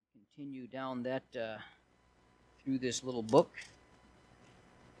continue down that through this little book.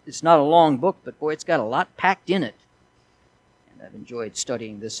 It's not a long book, but boy, it's got a lot packed in it. And I've enjoyed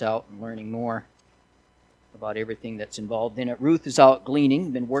studying this out and learning more about everything that's involved in it. Ruth is out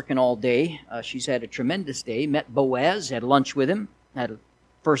gleaning, been working all day. She's had a tremendous day. Met Boaz, had lunch with him. Had the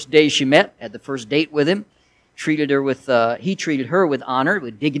first day she met, had the first date with him. He treated her with honor,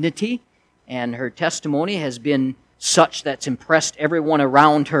 with dignity, and her testimony has been such that's impressed everyone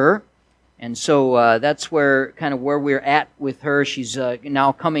around her. And so that's where we're at with her. She's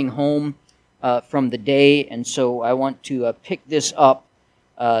now coming home from the day, and so I want to pick this up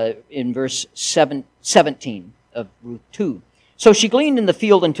in verse 17 of Ruth 2. So she gleaned in the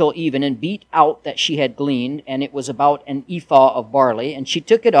field until even, and beat out that she had gleaned, and it was about an ephah of barley. And she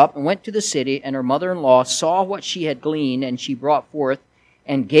took it up and went to the city, and her mother-in-law saw what she had gleaned, and she brought forth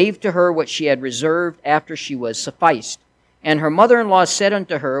and gave to her what she had reserved after she was sufficed. And her mother-in-law said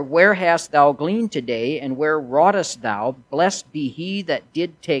unto her, Where hast thou gleaned today, and where wroughtest thou? Blessed be he that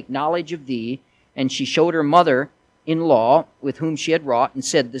did take knowledge of thee. And she showed her mother-in-law with whom she had wrought, and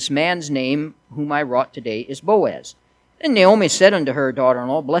said, This man's name whom I wrought today is Boaz. And Naomi said unto her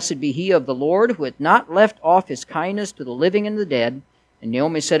daughter-in-law, Blessed be he of the Lord, who hath not left off his kindness to the living and the dead. And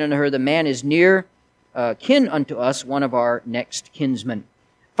Naomi said unto her, The man is near kin unto us, one of our next kinsmen.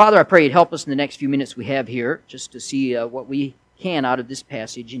 Father, I pray you'd help us in the next few minutes we have here, just to see what we can out of this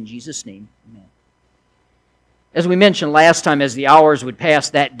passage. In Jesus' name, amen. As we mentioned last time, as the hours would pass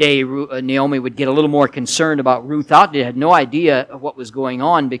that day, Naomi would get a little more concerned about Ruth out there. Had no idea of what was going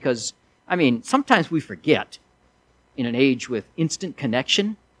on because, sometimes we forget in an age with instant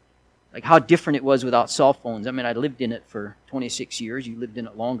connection, like how different it was without cell phones. I lived in it for 26 years. You lived in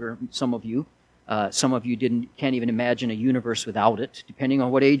it longer, some of you. Some of you can't even imagine a universe without it, depending on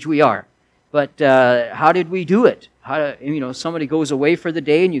what age we are. But how did we do it? Somebody goes away for the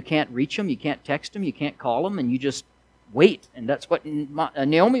day and you can't reach them, you can't text them, you can't call them, and you just wait. And that's what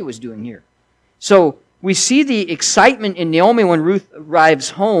Naomi was doing here. So we see the excitement in Naomi when Ruth arrives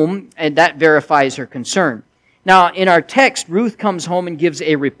home, and that verifies her concern. Now, in our text, Ruth comes home and gives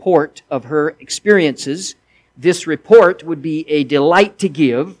a report of her experiences. This report would be a delight to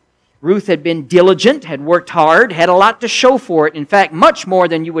give. Ruth had been diligent, had worked hard, had a lot to show for it. In fact, much more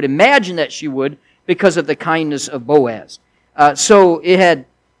than you would imagine that she would because of the kindness of Boaz.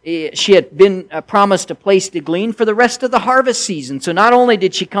 She had been promised a place to glean for the rest of the harvest season. So not only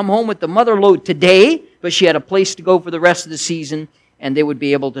did she come home with the mother load today, but she had a place to go for the rest of the season, and they would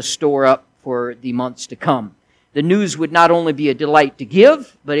be able to store up for the months to come. The news would not only be a delight to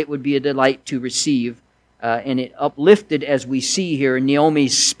give, but it would be a delight to receive. And it uplifted, as we see here,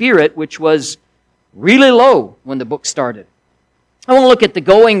 Naomi's spirit, which was really low when the book started. I want to look at the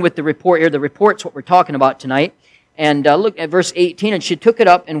going with the report here. The report's what we're talking about tonight. And look at verse 18. And she took it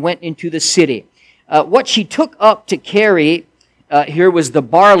up and went into the city. What she took up to carry here was the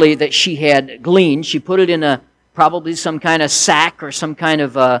barley that she had gleaned. She put it in probably some kind of sack or some kind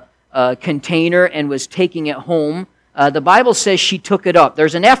of container and was taking it home. The Bible says she took it up.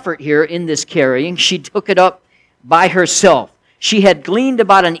 There's an effort here in this carrying. She took it up by herself. She had gleaned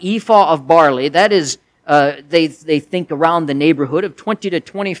about an ephah of barley. That is, they think around the neighborhood of 20 to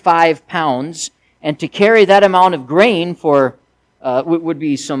 25 pounds. And to carry that amount of grain would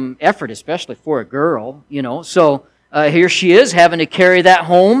be some effort, especially for a girl, So here she is having to carry that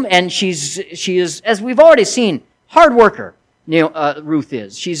home. And she is, as we've already seen, hard worker. Ruth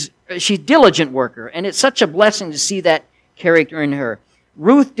is. She's diligent worker, and it's such a blessing to see that character in her.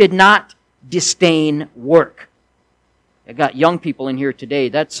 Ruth did not disdain work. I got young people in here today.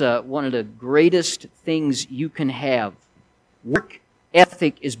 That's one of the greatest things you can have. Work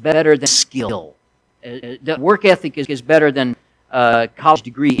ethic is better than skill. The work ethic is better than a college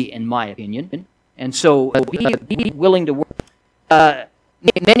degree, in my opinion. And so be willing to work.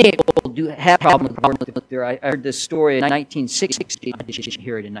 Many people do have problems with there. I heard this story in 1960. I didn't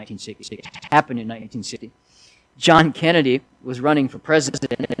hear it in 1960. It happened in 1960. John Kennedy was running for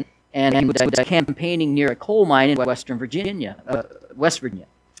president, and he was campaigning near a coal mine in West Virginia.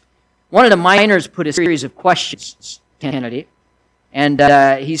 One of the miners put a series of questions to Kennedy, and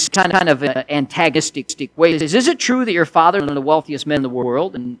he's kind of antagonistic way. He says, Is it true that your father is one of the wealthiest men in the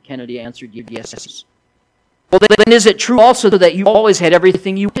world? And Kennedy answered, Yes. Well, then is it true also that you always had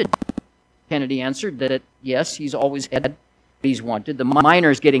everything you wanted? Kennedy answered that, yes, he's always had what he's wanted. The miner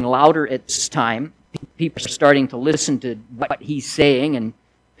is getting louder at this time. People are starting to listen to what he's saying and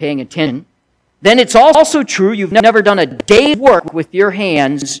paying attention. Then it's also true you've never done a day's work with your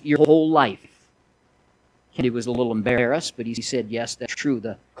hands your whole life. Kennedy was a little embarrassed, but he said, yes, that's true.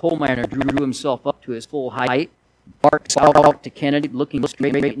 The coal miner drew himself up to his full height, barks out to Kennedy, looking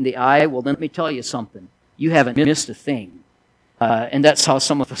straight in the eye. Well, then let me tell you something. You haven't missed a thing. And that's how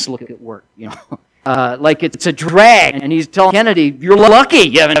some of us look at work, you know. Like it's a drag, and he's telling Kennedy, you're lucky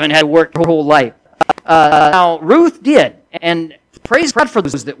you haven't had to work your whole life. Now, Ruth did, and praise God for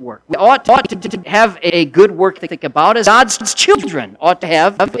those that work. We ought to have a good work ethic about us. God's children ought to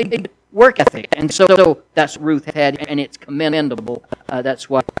have a good work ethic. And so that's what Ruth had, and it's commendable. That's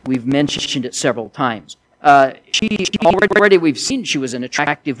why we've mentioned it several times. She already, we've seen she was an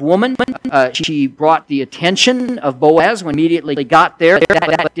attractive woman. She brought the attention of Boaz when immediately got there.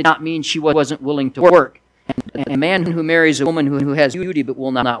 That did not mean she wasn't willing to work. And a man who marries a woman who has beauty but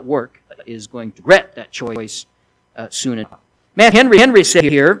will not work is going to regret that choice soon enough. Matthew Henry said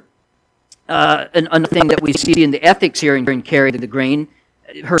here, another thing that we see in the ethics here in carrying the grain,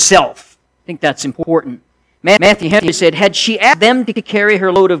 herself. I think that's important. Matthew Henry said, had she asked them to carry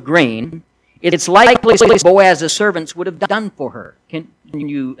her load of grain, it's likely Boaz's servants would have done for her. Can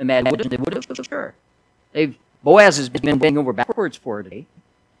you imagine? They would have, sure. Boaz has been bending over backwards for her today,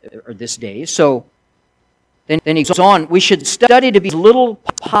 or this day. So then he goes on, we should study to be as little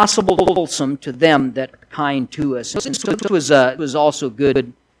possible wholesome to them that are kind to us. And so it was also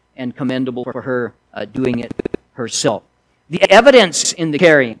good and commendable for her doing it herself. The evidence in the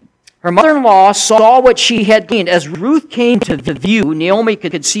carrying. Her mother-in-law saw what she had gleaned. As Ruth came to the view, Naomi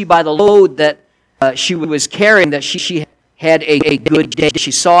could see by the load that she was carrying that she had a good day.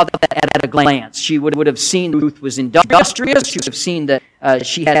 She saw that at a glance. She would have seen Ruth was industrious. She would have seen that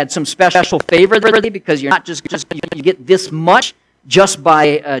she had some special favor there, because you're not just you get this much just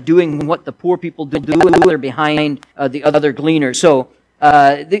by doing what the poor people do. They're behind the other gleaners. So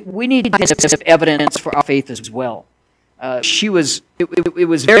we need this evidence for our faith as well. It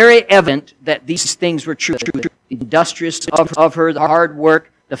was very evident that these things were true. The industriousness of her, the hard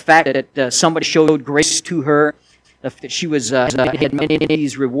work, the fact that somebody showed grace to her, that she had many of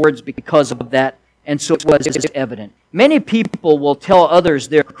these rewards because of that, and so it was evident. Many people will tell others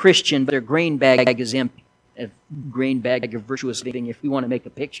they're Christian, but their grain bag is empty. A grain bag of virtuous living, if we want to make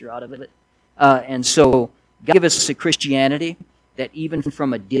a picture out of it. And so, God give us a Christianity that even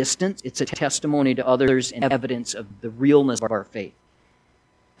from a distance, it's a testimony to others and evidence of the realness of our faith.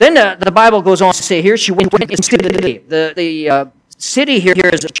 Then the Bible goes on to say here, she went into the city. The city here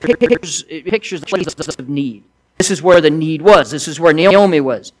is pictures the place of need. This is where the need was. This is where Naomi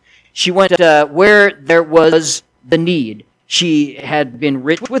was. She went where there was the need. She had been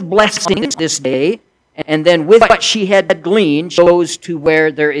rich with blessings this day, and then with what she had gleaned, she goes to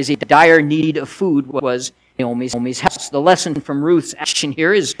where there is a dire need of food, was Naomi's house. The lesson from Ruth's action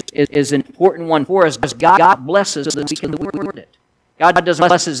here is an important one for us, because God blesses so that we can word it. God doesn't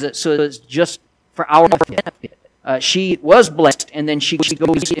bless us so that it's just for our benefit. She was blessed, and then she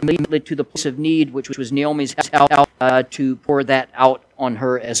goes immediately to the place of need, which was Naomi's house, to pour that out on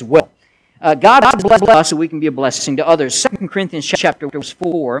her as well. God blesses us so we can be a blessing to others. 2 Corinthians chapter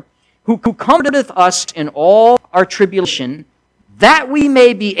 4, who comforteth us in all our tribulation, that we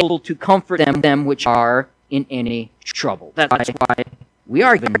may be able to comfort them which are in any trouble. That's why we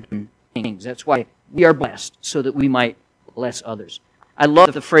are given things. That's why we are blessed, so that we might bless others. I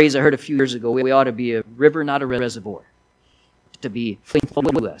love the phrase I heard a few years ago, we ought to be a river, not a reservoir. To be faithful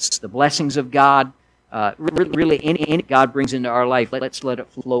to us. The blessings of God, really any God brings into our life, let's let it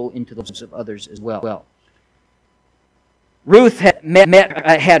flow into the lives of others as well. Ruth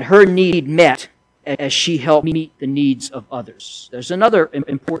had her need met as she helped meet the needs of others. There's another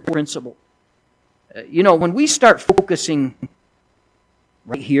important principle. When we start focusing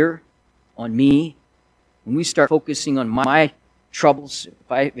right here on me, when we start focusing on my troubles,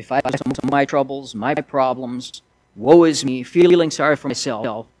 if I have some of my troubles, my problems, woe is me, feeling sorry for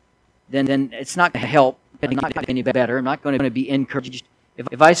myself, then it's not going to help. It's not going to be any better. I'm not going to be encouraged.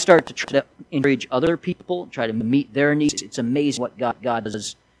 If I start to try to encourage other people, try to meet their needs, it's amazing what God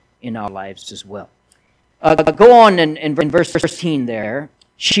does in our lives as well. Go on in verse 13 there.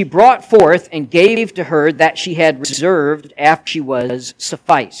 She brought forth and gave to her that she had reserved after she was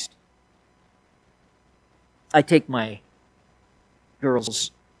sufficed. I take my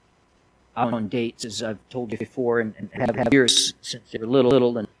girls out on dates, as I've told you before, and have years since they were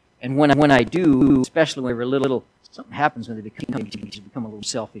little. And when I do, especially when they were little, something happens when they become a little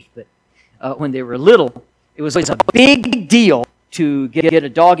selfish. But when they were little, it was always a big deal to get a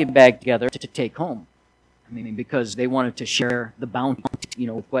doggy bag together to take home. I mean, because they wanted to share the bounty,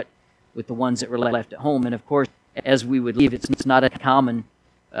 with the ones that were left at home. And of course, as we would leave, it's not uncommon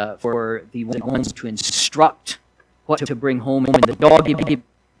for the ones to instruct what to bring home in the doggy bag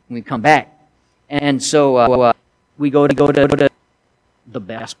when we come back. And so we go to the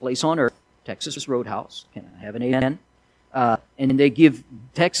best place on earth, Texas Roadhouse. Can I have an amen? And they give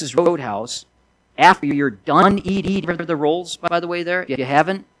Texas Roadhouse, after you're done eating the rolls, by the way, there. If you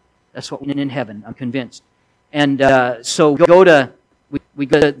haven't, that's what we're in heaven, I'm convinced. And so we go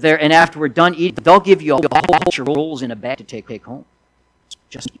there, and after we're done eating, they'll give you a whole bunch of rolls in a bag to take home.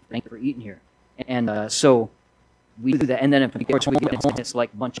 Just thank you for eating here. And so we do that. And then, of course, when we get home, it's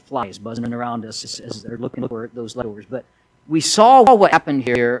like a bunch of flies buzzing around us as they're looking for those leftovers. But we saw what happened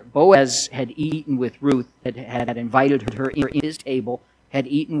here. Boaz had eaten with Ruth, had invited her in his table, had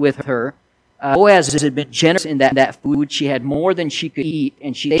eaten with her. Boaz had been generous in that food. She had more than she could eat,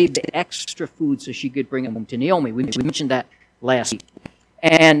 and she saved the extra food so she could bring them home to Naomi. We mentioned that last week.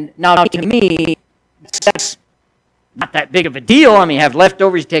 And now, to me, that's not that big of a deal. I mean, have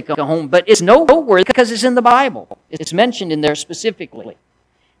leftovers, take them home. But it's noteworthy because it's in the Bible. It's mentioned in there specifically.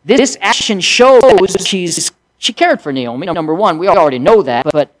 This action shows she cared for Naomi. Number one, we already know that.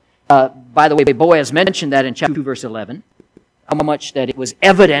 But by the way, Boaz mentioned that in chapter 2, verse 11. How much that it was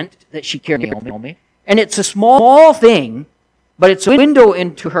evident that she cared for Naomi. And it's a small thing, but it's a window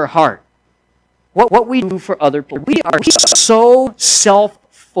into her heart. What we do for other people. We are so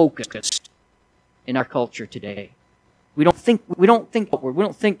self-focused in our culture today. We don't think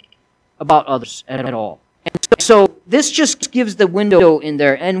about others at all. And so this just gives the window in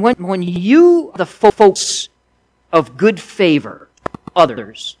there. And when you are the focus of good favor,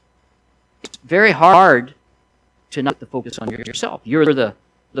 others, it's very hard to not the focus on yourself. You're the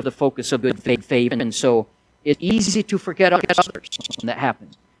focus of good favor, and so it's easy to forget others when that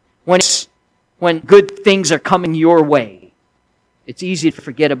happens. When good things are coming your way, it's easy to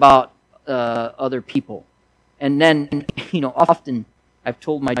forget about other people. And then, often I've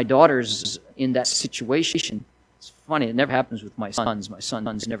told my daughters in that situation, it's funny, it never happens with my sons. My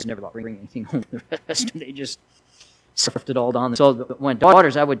sons never bring anything home. The rest, they just stuffed it all down. So when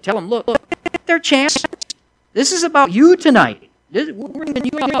daughters, I would tell them, look, their chance. This is about you tonight. We're bringing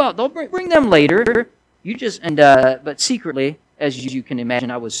you out. They'll bring them later. You just but secretly, as you can imagine,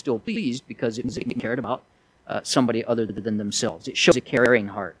 I was still pleased because it was they cared about somebody other than themselves. It shows a caring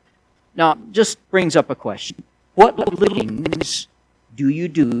heart. Now, just brings up a question: what little things do you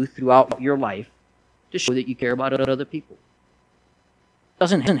do throughout your life to show that you care about other people?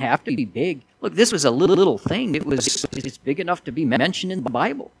 Doesn't have to be big. Look, this was a little thing. It's big enough to be mentioned in the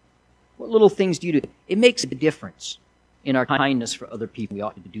Bible. What little things do you do? It makes a difference in our kindness for other people. We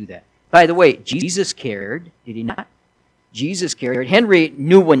ought to do that. By the way, Jesus cared, did he not? Jesus cared. Henry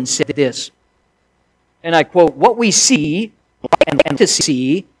Nouwen said this, and I quote, "What we see and to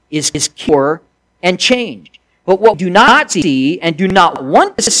see is cure and change. But what we do not see and do not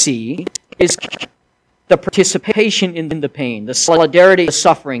want to see is the participation in the pain, the solidarity of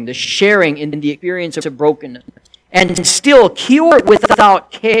suffering, the sharing in the experience of brokenness. And still, cure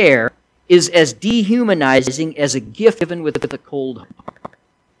without care is as dehumanizing as a gift given with a cold heart."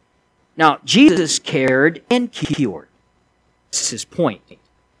 Now, Jesus cared and cured. That's his point.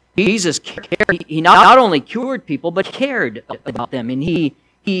 Jesus cared. He not only cured people, but cared about them. And he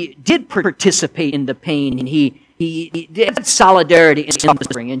did participate in the pain. And he did solidarity in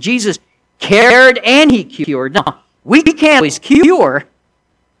suffering. And Jesus cared and he cured. Now, we can't always cure,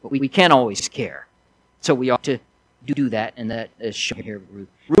 but we can't always care. So we ought to do that, and that is shown here with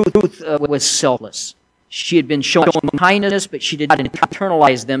Ruth. Ruth was selfless. She had been shown kindness, but she did not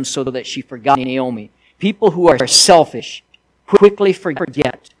internalize them so that she forgot Naomi. People who are selfish quickly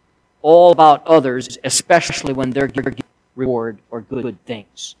forget all about others, especially when they're given reward or good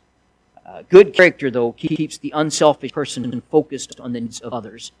things. Good character, though, keeps the unselfish person focused on the needs of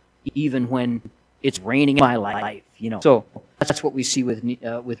others, even when it's raining in my life. So that's what we see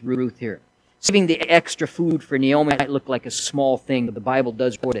with Ruth here. Saving the extra food for Naomi might look like a small thing, but the Bible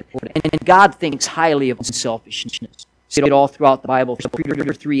does report it. And God thinks highly of selfishness. See it all throughout the Bible. 1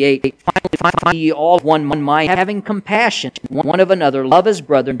 Peter 3:8. Finally, ye all one mind, having compassion one of another, love as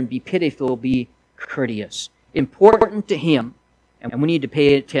brethren, be pitiful, be courteous. Important to Him. And we need to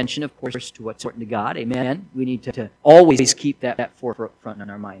pay attention, of course, to what's important to God. Amen. We need to always keep that forefront in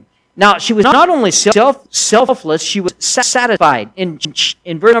our mind. Now, she was not only selfless, she was satisfied. In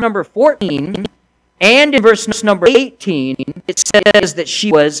verse number 14 and in verse number 18, it says that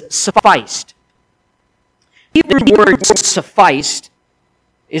she was sufficed. Hebrew word sufficed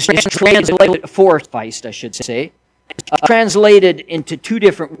is translated, sufficed, I should say, translated into two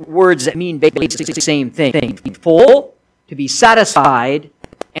different words that mean basically the same thing. Full, to be satisfied,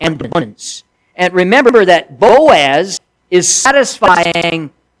 and abundance. And remember that Boaz is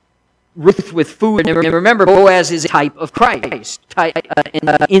satisfying Ruth with food. And remember, Boaz is a type of Christ.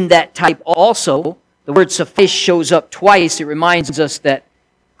 In that type also, the word suffice shows up twice. It reminds us that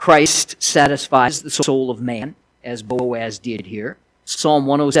Christ satisfies the soul of man, as Boaz did here. Psalm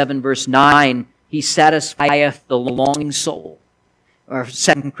 107, verse 9, He satisfieth the longing soul. Or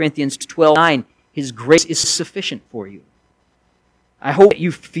 2 Corinthians 12:9, His grace is sufficient for you. I hope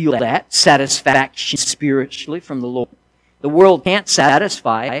you feel that satisfaction spiritually from the Lord. The world can't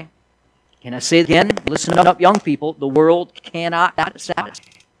satisfy. Can I say it again? Listen up, young people. The world cannot satisfy.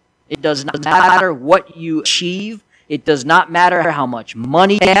 It does not matter what you achieve. It does not matter how much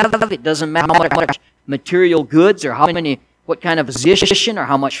money you have. It doesn't matter how much material goods or what kind of position or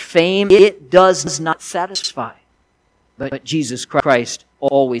how much fame. It does not satisfy. But Jesus Christ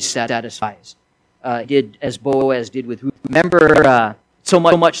always satisfies. Did as Boaz did with Ruth. Remember, so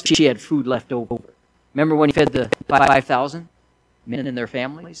much she had food left over. Remember when he fed the 5,000 men and their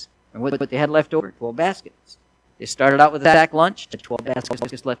families? And what they had left over? 12 baskets. They started out with a sack lunch, had 12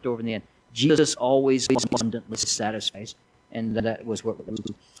 baskets left over in the end. Jesus always abundantly satisfies, and that was what we're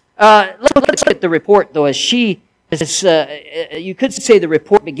doing. Let's get the report, though. You could say the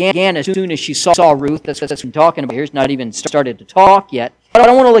report began as soon as she saw Ruth. That's what I'm talking about here. It's not even started to talk yet. But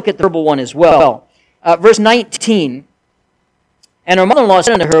I want to look at the verbal one as well. Verse 19, And her mother-in-law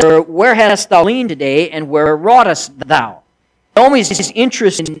said unto her, Where hast thou gleaned today, and where wroughtest thou? Naomi's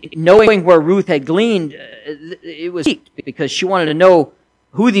interest in knowing where Ruth had gleaned, it was piqued because she wanted to know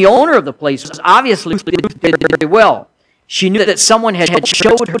who the owner of the place was. Obviously, Ruth did very well. She knew that someone had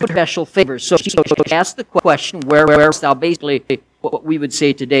showed her special favors. So she asked the question, where hast thou? Basically, what we would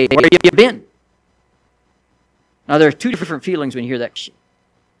say today, where have you been? Now, there are two different feelings when you hear that question.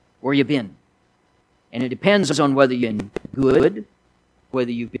 Where you been? And it depends on whether you've been good,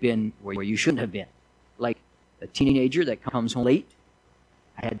 whether you've been where you shouldn't have been. Like a teenager that comes home late.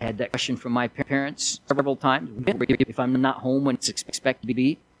 I had that question from my parents several times. If I'm not home when it's expected to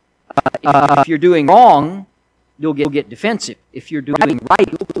be. If you're doing wrong, you'll get defensive. If you're doing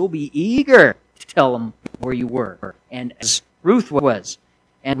right, you'll be eager to tell them where you were. And as Ruth was.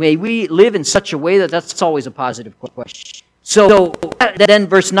 And may we live in such a way that that's always a positive question. So then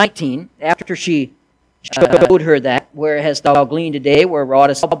verse 19, after she showed her that, Where hast thou gleaned today, where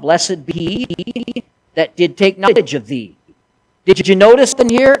wroughtest thou? Blessed be he that did take knowledge of thee. Did you notice in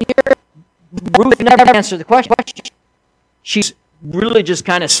here? Ruth never answered the question. She's really just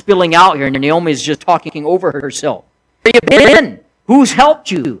kind of spilling out here, and Naomi's just talking over herself. Where you been? Who's helped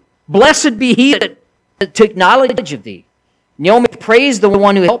you? Blessed be he that took knowledge of thee. Naomi praised the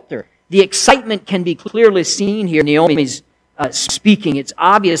one who helped her. The excitement can be clearly seen here. Naomi's speaking. It's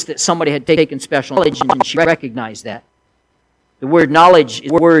obvious that somebody had taken special knowledge, and she recognized that. The word knowledge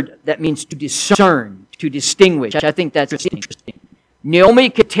is a word that means to discern, to distinguish. I think that's interesting.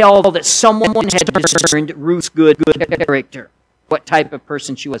 Naomi could tell that someone had discerned Ruth's good character, what type of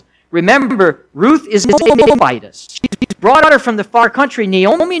person she was. Remember, Ruth is no Moabitess. She's brought her from the far country.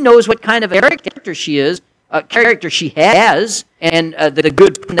 Naomi knows what kind of character she is, character she has, and the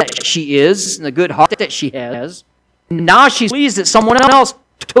good that she is, and the good heart that she has. Now she's pleased that someone else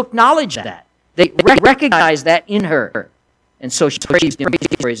took knowledge of that. They recognize that in her. And so she praised him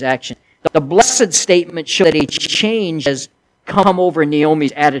for his action. The blessed statement shows that a change has come over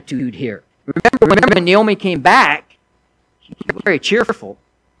Naomi's attitude here. Remember when Naomi came back, she was very cheerful.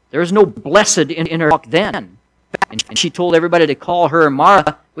 There was no blessed in her talk then. And she told everybody to call her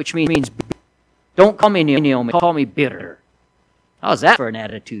Mara, which means, don't call me Naomi, call me bitter. How's that for an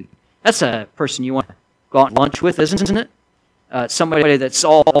attitude? That's a person you want to go out and lunch with, isn't it? Somebody that's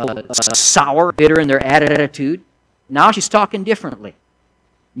all sour, bitter in their attitude. Now she's talking differently.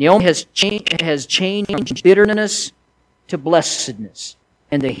 Naomi has changed bitterness to blessedness.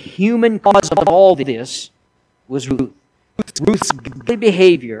 And the human cause of all this was Ruth. Ruth's good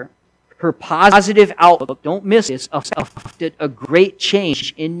behavior, her positive outlook, don't miss this, affected a great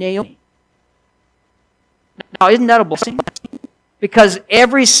change in Naomi. Now, isn't that a blessing? Because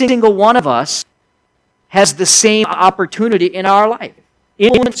every single one of us has the same opportunity in our life.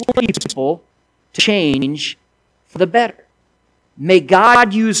 Influence people to change for the better. May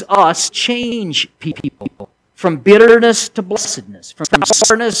God use us to change people from bitterness to blessedness, from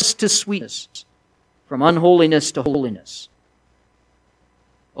sourness to sweetness, from unholiness to holiness.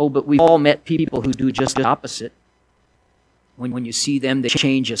 Oh, but we've all met people who do just the opposite. When you see them, they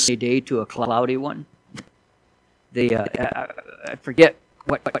change a sunny day to a cloudy one. I forget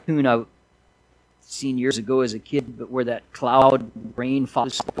what cartoon I've seen years ago as a kid, but where that cloud rain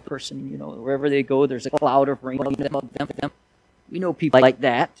follows the person, wherever they go, there's a cloud of rain above them. We know people like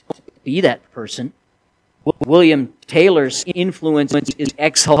that. Be that person. William Taylor's influence is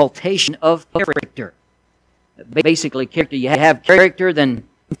exaltation of character. Basically, character. You have character, then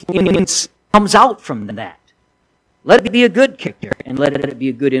influence comes out from that. Let it be a good character, and let it be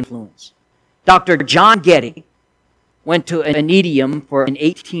a good influence. Dr. John Getty went to Anedium in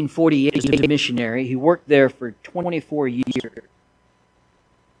 1848 as a missionary. He worked there for 24 years.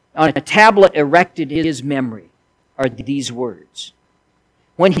 On a tablet erected in his memory are these words.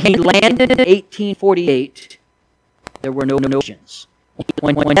 When he landed in 1848, there were no Christians.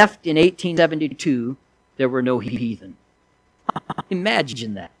 When he left in 1872, there were no heathen.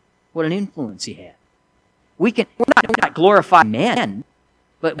 Imagine that. What an influence he had. We're not glorify men,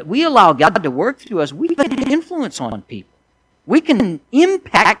 but we allow God to work through us. We can influence on people. We can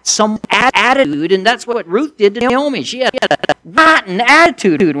impact some attitude, and that's what Ruth did to Naomi. She had a rotten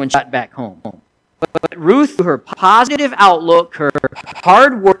attitude when she got back home. But Ruth, through her positive outlook, her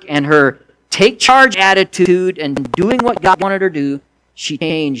hard work, and her take charge attitude, and doing what God wanted her to do, she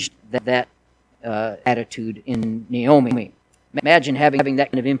changed that attitude in Naomi. Imagine having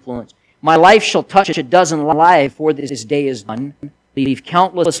that kind of influence. My life shall touch a dozen lives before this day is done. Leave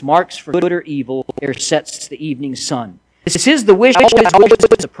countless marks for good or evil ere sets the evening sun. This is the wish, always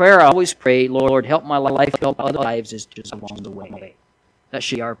the prayer I always pray, Lord, help my life, help other lives as just along the way. That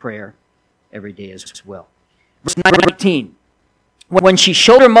should be our prayer every day as well. Verse 19. When she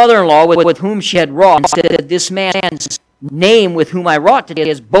showed her mother-in-law with whom she had wrought, said, this man's name with whom I wrought today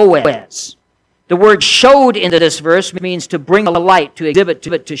is Boaz. The word showed into this verse means to bring a light, to exhibit,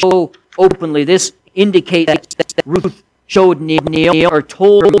 to show openly. This indicates that Ruth showed Naomi or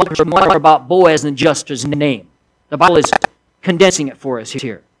told her more about Boaz than just his name. The Bible is condensing it for us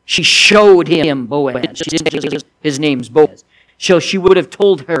here. She showed him Boaz. She didn't just his name's Boaz. So she would have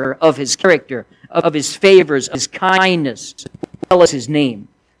told her of his character, of his favors, of his kindness, as well as his name.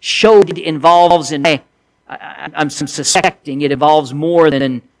 Showed involves, I'm suspecting, it involves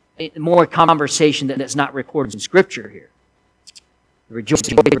more conversation that's not recorded in Scripture here.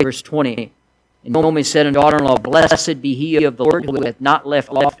 Rejoicing, verse 20. And Naomi said unto daughter-in-law, blessed be he of the Lord, who hath not left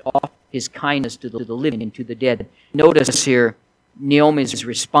off his kindness to the living and to the dead. Notice here Naomi's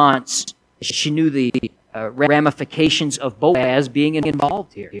response. She knew the ramifications of Boaz being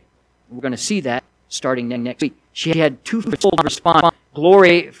involved here. We're going to see that starting next week. She had twofold response.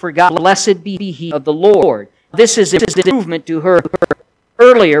 Glory for God, blessed be he of the Lord. This is an improvement to her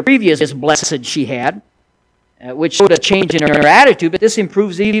previous blessed she had, which showed a change in her attitude, but this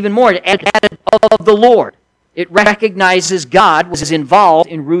improves even more. It added of the Lord. It recognizes God was involved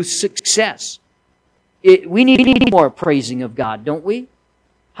in Ruth's success. We need more praising of God, don't we?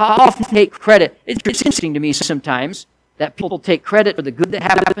 How often take credit? It's interesting to me sometimes that people take credit for the good that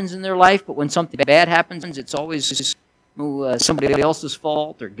happens in their life, but when something bad happens, it's always somebody else's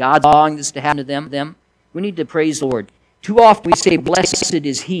fault or God's allowing this to happen to them. We need to praise the Lord. Too often we say, blessed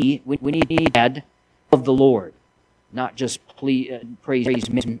is he. We need to add of the Lord, not just praise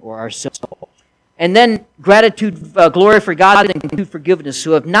men or ourselves. And then gratitude, glory for God, and forgiveness,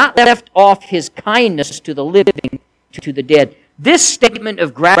 who have not left off his kindness to the living, to the dead. This statement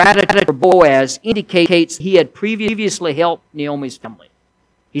of gratitude for Boaz indicates he had previously helped Naomi's family.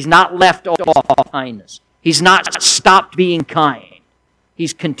 He's not left off kindness. He's not stopped being kind.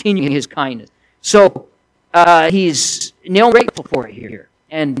 He's continuing his kindness. So he's grateful for it here.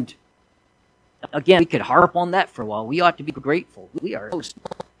 And again, we could harp on that for a while. We ought to be grateful. We are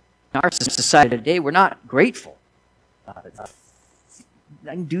in our society today, we're not grateful. I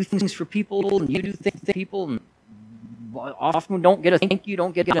can do things for people, and you do things for people, and often don't get a thank you,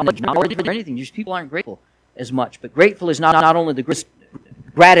 don't get an acknowledgement or anything. Just people aren't grateful as much. But grateful is not only the greatest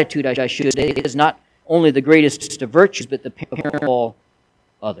gratitude, I should say, it is not only the greatest of virtues, but the parent of all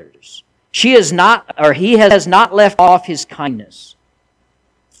others. He has not left off his kindness.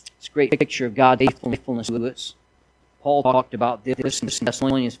 It's a great picture of God's faithfulness to us. Paul talked about this in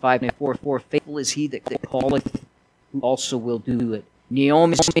Thessalonians 5:4. Faithful is he that calleth, who also will do it.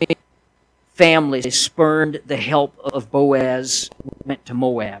 Naomi's family spurned the help of Boaz, went to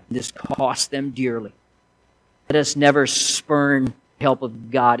Moab. This cost them dearly. Let us never spurn the help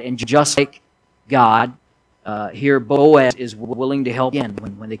of God. And just like God, here Boaz is willing to help again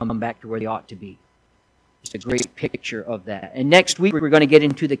when they come back to where they ought to be. Just a great picture of that. And next week we're going to get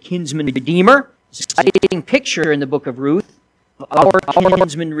into the kinsman redeemer. It's an exciting picture in the book of Ruth. Our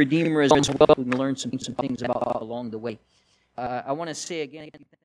kinsman redeemer as well. We can learn some things about along the way. I want to say again.